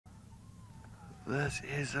This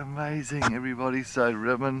is amazing, everybody. So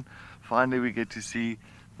Ribbon, finally we get to see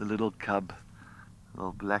the little cub,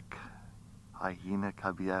 little black hyena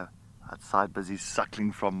cub here outside, busy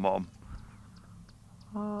suckling from mom.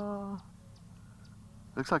 Oh,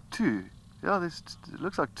 looks like two. Yeah, it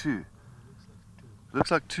looks like two. Looks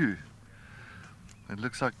like two. It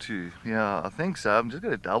looks like two. Yeah, I think so. I'm just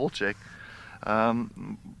gonna double check.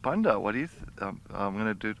 Panda, what do you? I'm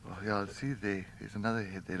gonna do. Oh, yeah, see there. There's another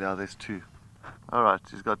head there. Now there's two. All right,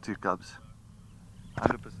 she's got two cubs.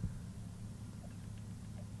 100%.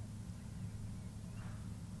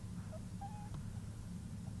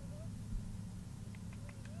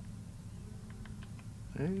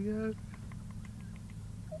 There you go.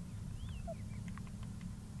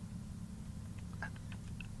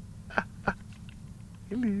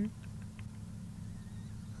 Hello.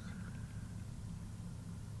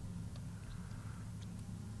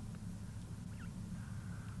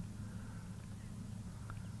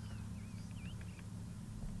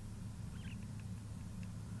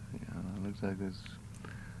 Yeah, looks like it's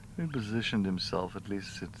repositioned himself. At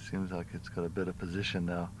least it seems like it's got a better position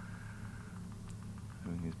now.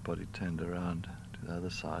 Having his body turned around to the other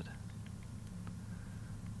side.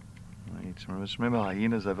 Just remember,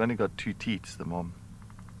 hyenas, they've only got two teats, the mom.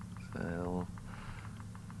 So they'll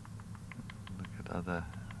look at other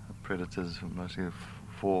predators, mostly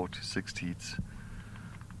 4 to 6 teats.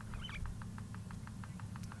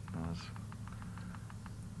 Nice.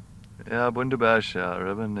 Yeah, wunderbaar, yeah,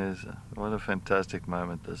 Ribbon is, what a fantastic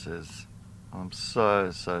moment this is. I'm so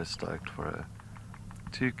stoked for her.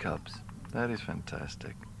 2 cubs. That is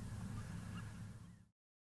fantastic.